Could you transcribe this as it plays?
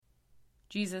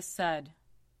Jesus said,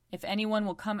 "If anyone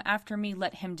will come after me,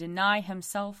 let him deny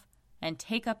himself and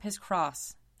take up his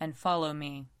cross and follow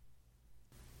me."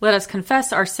 Let us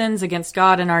confess our sins against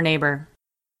God and our neighbor.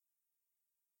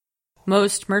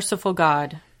 Most merciful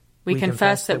God, we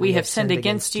confess that we have sinned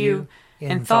against you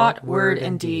in thought, word,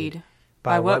 and deed,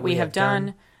 by what we have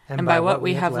done and by what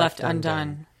we have left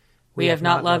undone. We have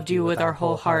not loved you with our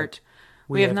whole heart.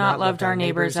 We have not loved our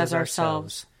neighbors as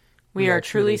ourselves. We are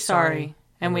truly sorry,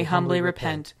 and we humbly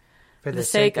repent. For the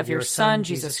sake of your Son,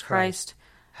 Jesus Christ,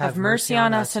 have mercy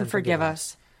on us and forgive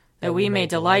us, that we may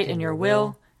delight in your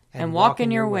will and walk in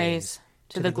your ways,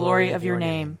 to the glory of your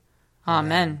name.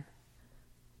 Amen.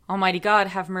 Almighty God,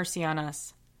 have mercy on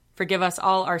us. Forgive us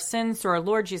all our sins through our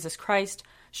Lord Jesus Christ.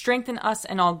 Strengthen us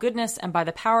in all goodness, and by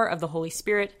the power of the Holy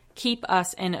Spirit, keep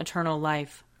us in eternal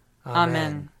life.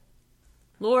 Amen.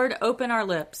 Lord, open our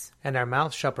lips, and our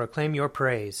mouth shall proclaim your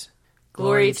praise.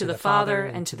 Glory to the Father,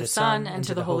 and to the Son, and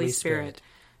to the Holy Spirit,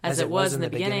 as it was in the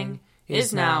beginning,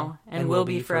 is now, and will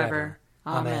be forever.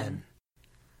 Amen.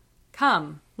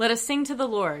 Come, let us sing to the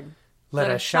Lord. Let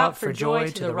us shout for joy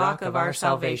to the rock of our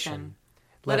salvation.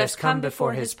 Let us come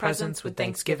before his presence with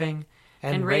thanksgiving,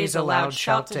 and raise a loud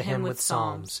shout to him with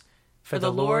psalms. For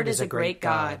the Lord is a great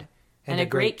God, and a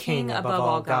great King above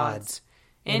all gods.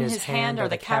 In his hand are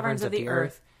the caverns of the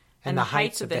earth, and the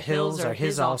heights of the hills are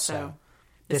his also.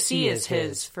 The sea is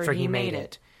his, for he made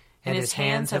it, and his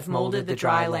hands have molded the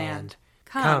dry land.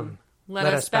 Come,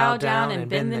 let us bow down and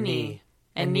bend the knee,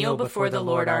 and kneel before the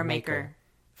Lord our Maker.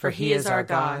 For he is our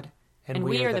God, and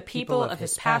we are the people of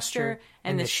his pasture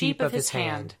and the sheep of his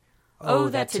hand. Oh,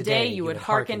 that today you would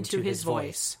hearken to his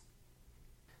voice.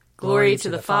 Glory to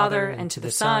the Father, and to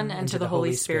the Son, and to the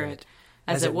Holy Spirit,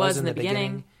 as it was in the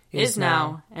beginning, is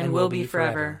now, and will be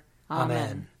forever.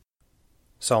 Amen.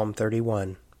 Psalm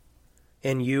 31.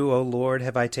 In you, O Lord,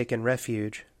 have I taken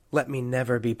refuge. Let me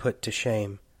never be put to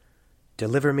shame.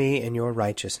 Deliver me in your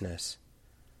righteousness.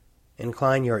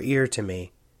 Incline your ear to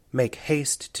me. Make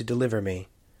haste to deliver me.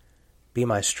 Be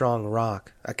my strong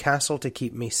rock, a castle to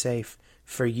keep me safe,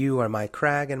 for you are my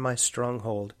crag and my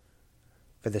stronghold.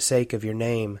 For the sake of your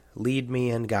name, lead me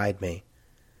and guide me.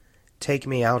 Take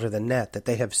me out of the net that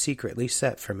they have secretly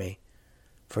set for me,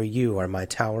 for you are my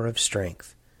tower of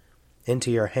strength.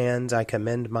 Into your hands I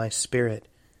commend my spirit,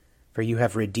 for you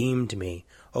have redeemed me,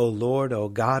 O Lord, O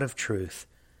God of truth.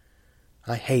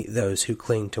 I hate those who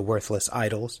cling to worthless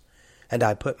idols, and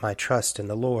I put my trust in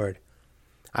the Lord.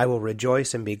 I will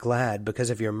rejoice and be glad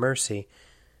because of your mercy,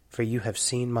 for you have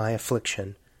seen my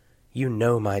affliction. You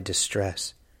know my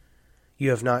distress.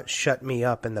 You have not shut me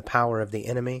up in the power of the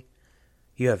enemy.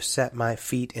 You have set my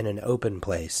feet in an open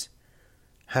place.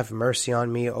 Have mercy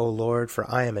on me, O Lord, for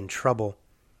I am in trouble.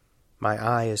 My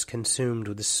eye is consumed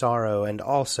with sorrow, and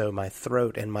also my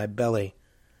throat and my belly.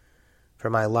 For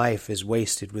my life is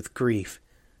wasted with grief,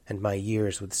 and my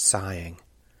years with sighing.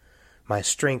 My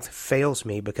strength fails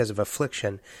me because of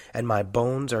affliction, and my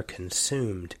bones are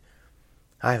consumed.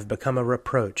 I have become a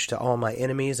reproach to all my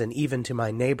enemies, and even to my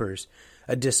neighbors,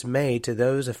 a dismay to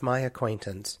those of my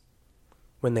acquaintance.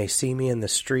 When they see me in the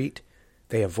street,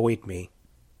 they avoid me.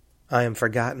 I am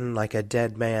forgotten like a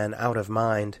dead man out of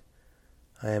mind.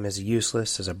 I am as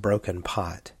useless as a broken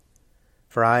pot.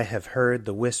 For I have heard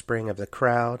the whispering of the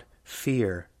crowd.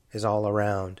 Fear is all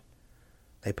around.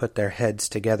 They put their heads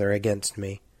together against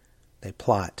me. They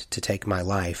plot to take my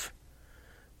life.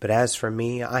 But as for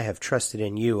me, I have trusted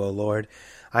in you, O Lord.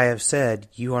 I have said,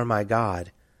 you are my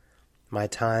God. My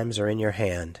times are in your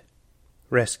hand.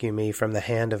 Rescue me from the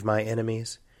hand of my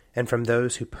enemies, and from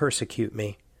those who persecute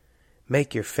me.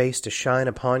 Make your face to shine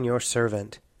upon your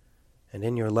servant, and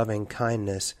in your loving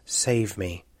kindness save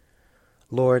me.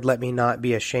 Lord, let me not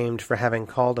be ashamed for having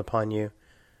called upon you.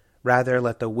 Rather,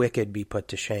 let the wicked be put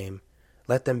to shame.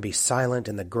 Let them be silent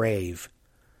in the grave.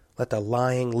 Let the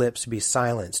lying lips be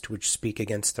silenced which speak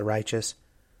against the righteous,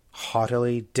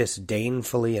 haughtily,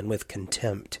 disdainfully, and with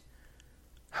contempt.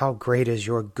 How great is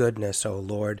your goodness, O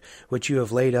Lord, which you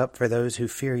have laid up for those who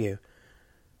fear you,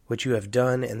 which you have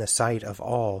done in the sight of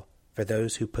all for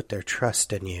those who put their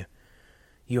trust in you.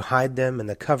 You hide them in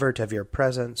the covert of your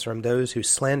presence from those who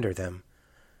slander them.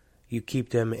 You keep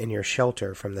them in your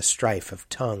shelter from the strife of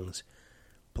tongues.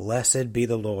 Blessed be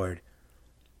the Lord,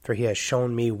 for he has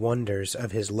shown me wonders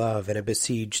of his love in a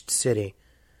besieged city.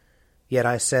 Yet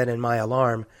I said in my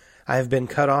alarm, I have been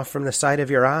cut off from the sight of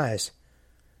your eyes.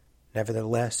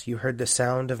 Nevertheless, you heard the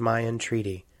sound of my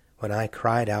entreaty when I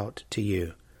cried out to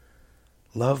you.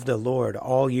 Love the Lord,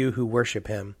 all you who worship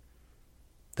him.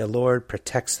 The Lord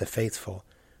protects the faithful,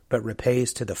 but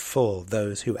repays to the full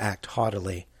those who act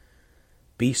haughtily.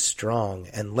 Be strong,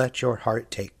 and let your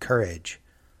heart take courage,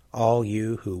 all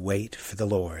you who wait for the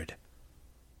Lord.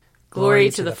 Glory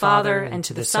to the Father, and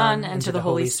to the Son, and to the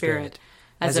Holy Spirit,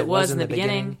 as it was in the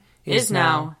beginning, is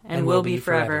now, and will be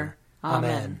forever.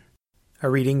 Amen. A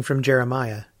reading from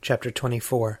Jeremiah, chapter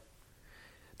 24.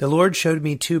 The Lord showed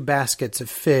me 2 baskets of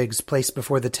figs placed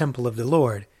before the temple of the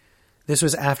Lord. This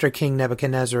was after King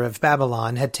Nebuchadnezzar of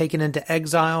Babylon had taken into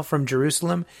exile from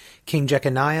Jerusalem King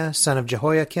Jeconiah, son of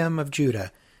Jehoiakim of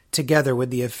Judah, together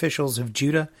with the officials of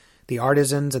Judah, the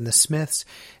artisans and the smiths,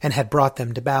 and had brought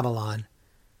them to Babylon.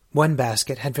 1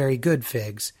 basket had very good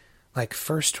figs, like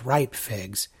first-ripe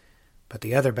figs, but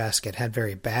the other basket had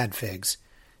very bad figs,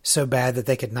 so bad that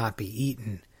they could not be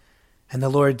eaten. And the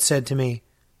Lord said to me,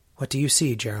 "What do you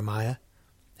see, Jeremiah?"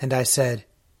 And I said,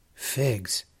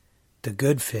 "Figs, the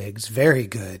good figs very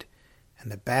good,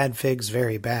 and the bad figs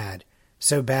very bad,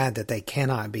 so bad that they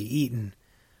cannot be eaten."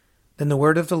 Then the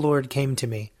word of the Lord came to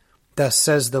me, "Thus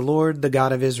says the Lord, the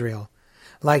God of Israel,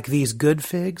 like these good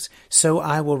figs, so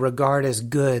I will regard as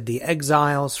good the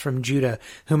exiles from Judah,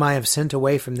 whom I have sent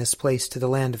away from this place to the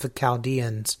land of the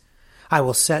Chaldeans. I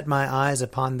will set my eyes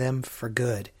upon them for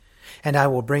good, and I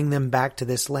will bring them back to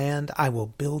this land. I will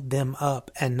build them up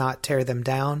and not tear them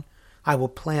down. I will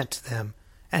plant them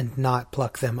and not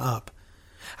pluck them up.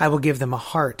 I will give them a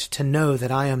heart to know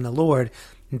that I am the Lord.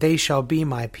 They shall be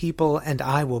my people, and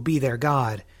I will be their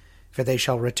God, for they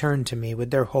shall return to me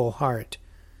with their whole heart.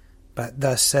 But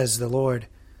thus says the Lord,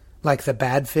 like the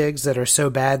bad figs that are so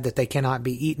bad that they cannot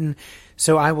be eaten,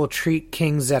 so I will treat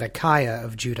King Zedekiah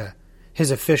of Judah,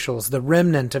 his officials, the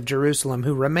remnant of Jerusalem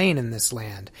who remain in this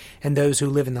land, and those who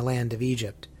live in the land of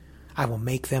Egypt. I will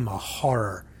make them a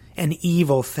horror, an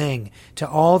evil thing to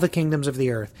all the kingdoms of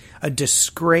the earth, a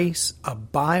disgrace, a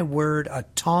byword, a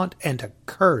taunt, and a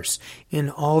curse in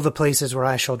all the places where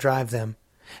I shall drive them.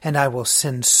 And I will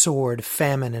send sword,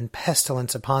 famine, and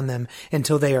pestilence upon them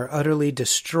until they are utterly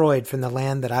destroyed from the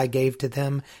land that I gave to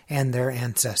them and their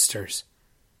ancestors."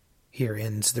 Here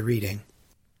ends the reading.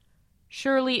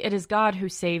 Surely it is God who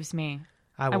saves me.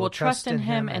 I will trust in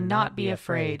him and not be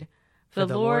afraid. For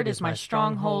the Lord is my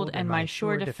stronghold and my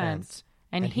sure defense,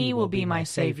 and he will be my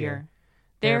Savior.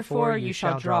 Therefore you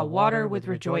shall draw water with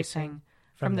rejoicing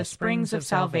from the springs of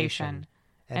salvation.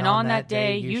 And on that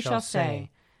day you shall say,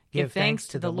 "Give thanks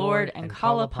to the Lord and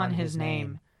call upon his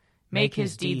name. Make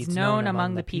his deeds known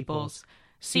among the peoples.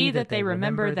 See that they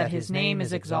remember that his name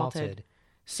is exalted.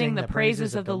 Sing the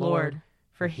praises of the Lord,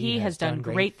 for he has done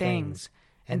great things,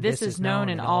 and this is known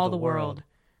in all the world.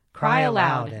 Cry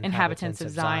aloud, inhabitants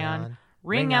of Zion,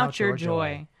 ring out your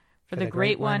joy, for the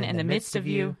great one in the midst of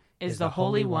you is the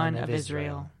Holy One of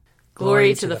Israel."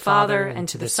 Glory to the Father, and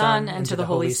to the Son, and to the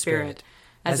Holy Spirit,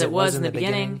 as it was in the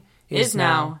beginning, is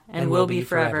now, and will be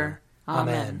forever.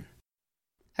 Amen.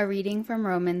 A reading from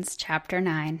Romans chapter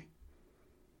 9.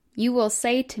 You will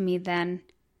say to me then,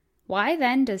 "Why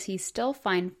then does he still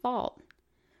find fault?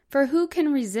 For who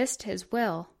can resist his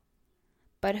will?"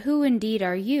 But who indeed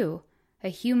are you, a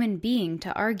human being,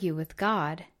 to argue with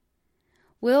God?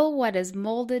 Will what is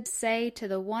molded say to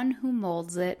the one who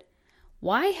molds it,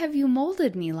 "Why have you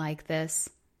molded me like this?"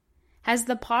 Has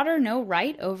the potter no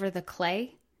right over the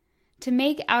clay, to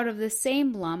make out of the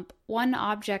same lump one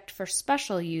object for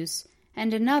special use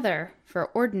and another for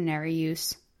ordinary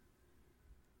use?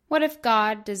 What if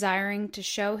God, desiring to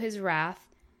show his wrath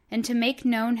and to make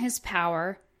known his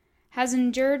power, has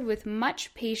endured with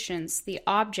much patience the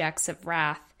objects of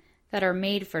wrath that are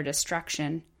made for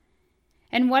destruction?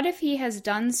 And what if he has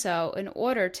done so in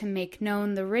order to make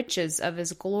known the riches of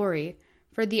his glory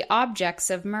for the objects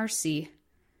of mercy,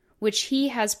 which he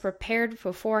has prepared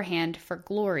beforehand for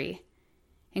glory,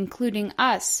 including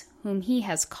us whom he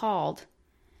has called,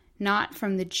 not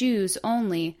from the Jews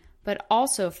only, but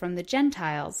also from the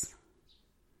Gentiles?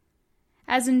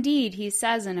 As indeed he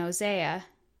says in Hosea,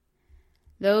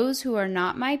 "Those who are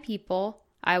not my people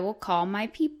I will call my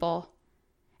people,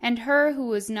 and her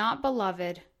who is not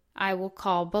beloved I will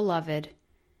call beloved."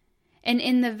 And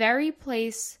in the very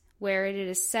place where it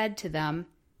is said to them,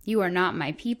 "You are not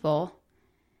my people,"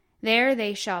 there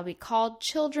they shall be called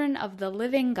children of the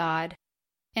living God.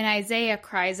 And Isaiah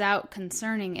cries out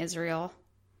concerning Israel,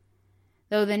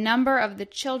 "Though the number of the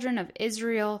children of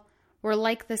Israel were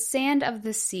like the sand of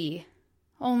the sea,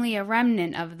 only a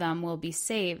remnant of them will be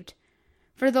saved.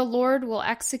 For the Lord will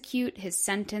execute his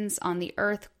sentence on the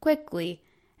earth quickly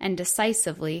and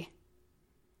decisively."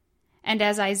 And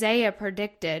as Isaiah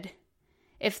predicted,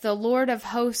 if the Lord of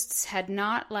hosts had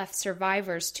not left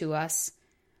survivors to us,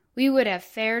 we would have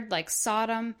fared like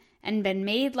Sodom and been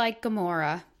made like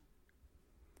Gomorrah.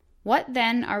 What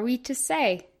then are we to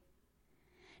say?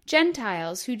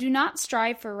 Gentiles who do not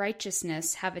strive for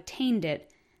righteousness have attained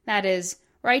it, that is,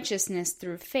 righteousness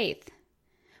through faith.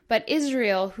 But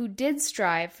Israel, who did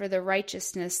strive for the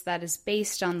righteousness that is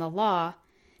based on the law,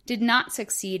 did not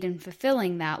succeed in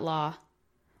fulfilling that law.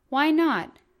 Why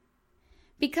not?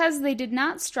 Because they did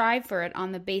not strive for it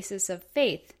on the basis of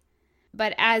faith,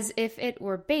 but as if it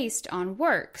were based on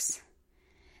works.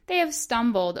 They have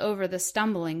stumbled over the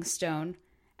stumbling stone,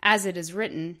 as it is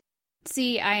written,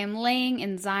 "See, I am laying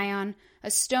in Zion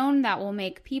a stone that will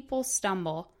make people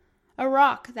stumble, a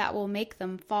rock that will make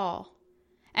them fall.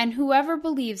 And whoever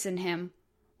believes in him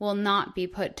will not be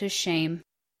put to shame."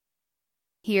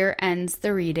 Here ends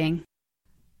the reading.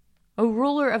 O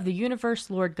ruler of the universe,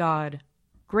 Lord God,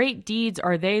 great deeds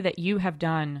are they that you have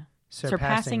done,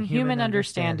 surpassing human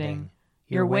understanding.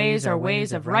 Your ways are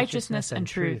ways of righteousness and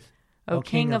truth, O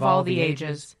King of all the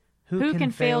ages. Who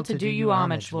can fail to do you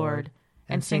homage, Lord,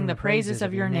 and sing the praises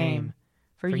of your name?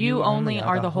 For you only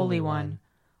are the Holy One.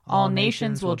 All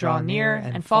nations will draw near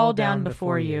and fall down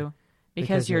before you,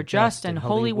 because your just and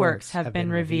holy works have been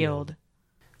revealed.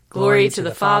 Glory to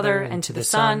the Father, and to the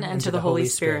Son, and to the Holy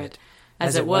Spirit,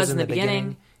 as it was in the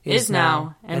beginning, is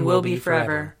now, and will be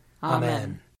forever.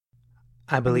 Amen.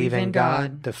 I believe in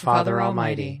God, the Father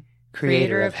Almighty,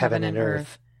 creator of heaven and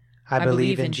earth. I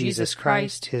believe in Jesus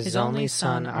Christ, his only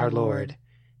Son, our Lord.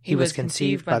 He was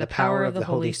conceived by the power of the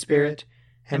Holy Spirit,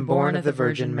 and born of the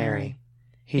Virgin Mary.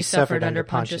 He suffered under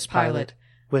Pontius Pilate,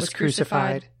 was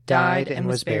crucified, died, and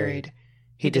was buried.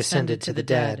 He descended to the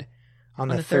dead. On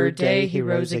the third day he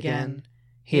rose again.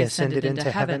 He ascended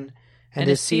into heaven, and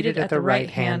is seated at the right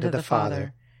hand of the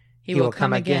Father. He will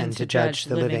come again to judge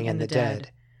the living and the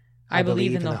dead. I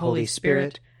believe in the Holy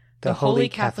Spirit, the Holy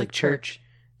Catholic Church,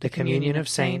 the communion of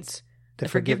saints, the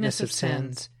forgiveness of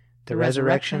sins, the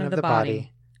resurrection of the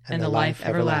body, and the life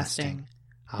everlasting.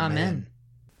 Amen.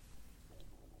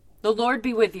 The Lord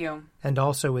be with you. And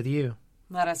also with you.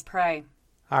 Let us pray.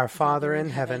 Our Father in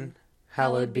heaven,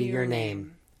 hallowed be your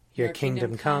name. Your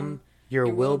kingdom come, your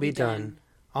will be done,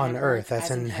 on earth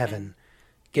as in heaven.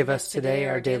 Give us today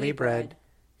our daily bread.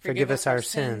 Forgive us our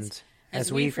sins,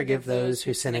 as we forgive those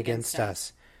who sin against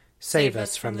us. Save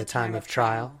us from the time of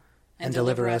trial, and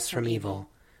deliver us from evil.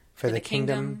 For the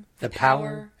kingdom, the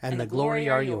power, and the glory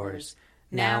are yours,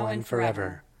 now and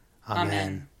forever.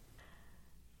 Amen.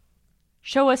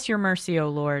 Show us your mercy, O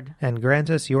Lord. And grant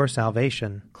us your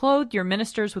salvation. Clothe your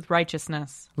ministers with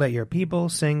righteousness. Let your people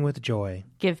sing with joy.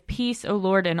 Give peace, O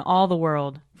Lord, in all the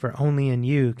world. For only in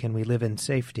you can we live in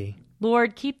safety.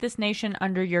 Lord, keep this nation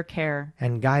under your care.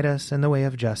 And guide us in the way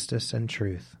of justice and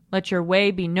truth. Let your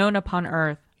way be known upon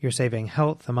earth. Your saving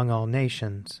health among all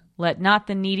nations. Let not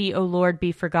the needy, O Lord,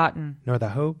 be forgotten. Nor the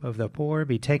hope of the poor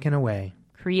be taken away.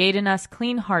 Create in us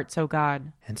clean hearts, O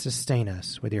God. And sustain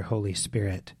us with your Holy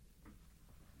Spirit.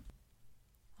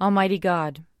 Almighty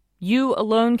God, you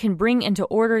alone can bring into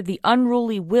order the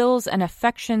unruly wills and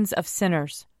affections of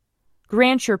sinners.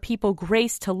 Grant your people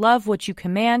grace to love what you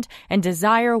command and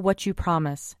desire what you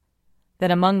promise, that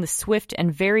among the swift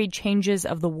and varied changes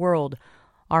of the world,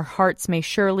 our hearts may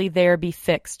surely there be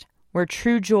fixed, where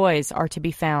true joys are to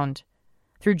be found.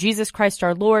 Through Jesus Christ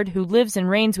our Lord, who lives and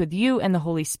reigns with you and the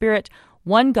Holy Spirit,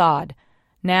 one God,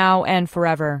 now and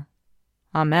forever.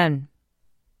 Amen.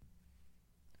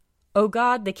 O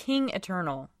God, the King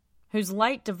eternal, whose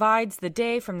light divides the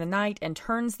day from the night and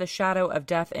turns the shadow of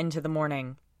death into the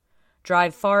morning,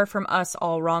 drive far from us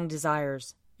all wrong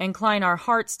desires, incline our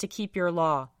hearts to keep your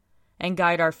law, and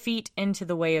guide our feet into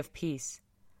the way of peace,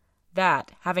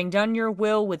 that, having done your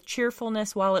will with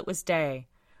cheerfulness while it was day,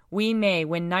 we may,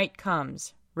 when night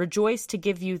comes, rejoice to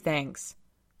give you thanks.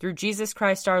 Through Jesus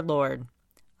Christ our Lord.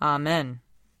 Amen.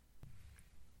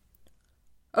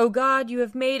 O God, you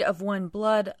have made of one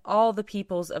blood all the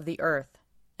peoples of the earth,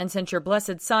 and sent your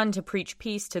blessed Son to preach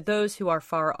peace to those who are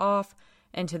far off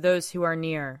and to those who are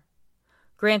near.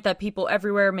 Grant that people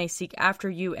everywhere may seek after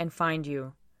you and find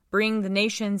you. Bring the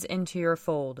nations into your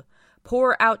fold.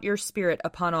 Pour out your Spirit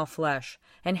upon all flesh,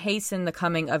 and hasten the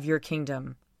coming of your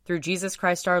kingdom. Through Jesus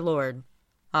Christ our Lord.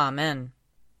 Amen.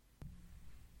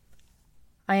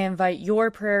 I invite your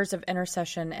prayers of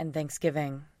intercession and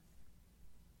thanksgiving.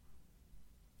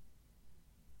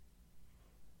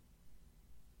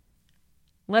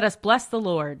 Let us bless the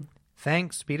Lord.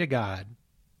 Thanks be to God.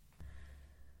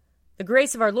 The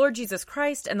grace of our Lord Jesus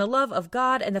Christ, and the love of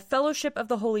God, and the fellowship of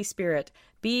the Holy Spirit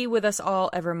be with us all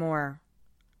evermore.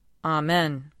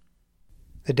 Amen.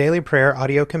 The Daily Prayer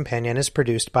audio companion is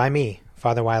produced by me,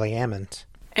 Father Wiley Ammons.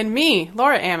 And me,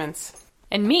 Laura Ammons.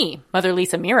 And me, Mother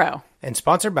Lisa Miro. And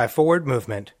sponsored by Forward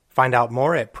Movement. Find out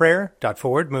more at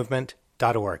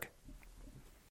prayer.forwardmovement.org.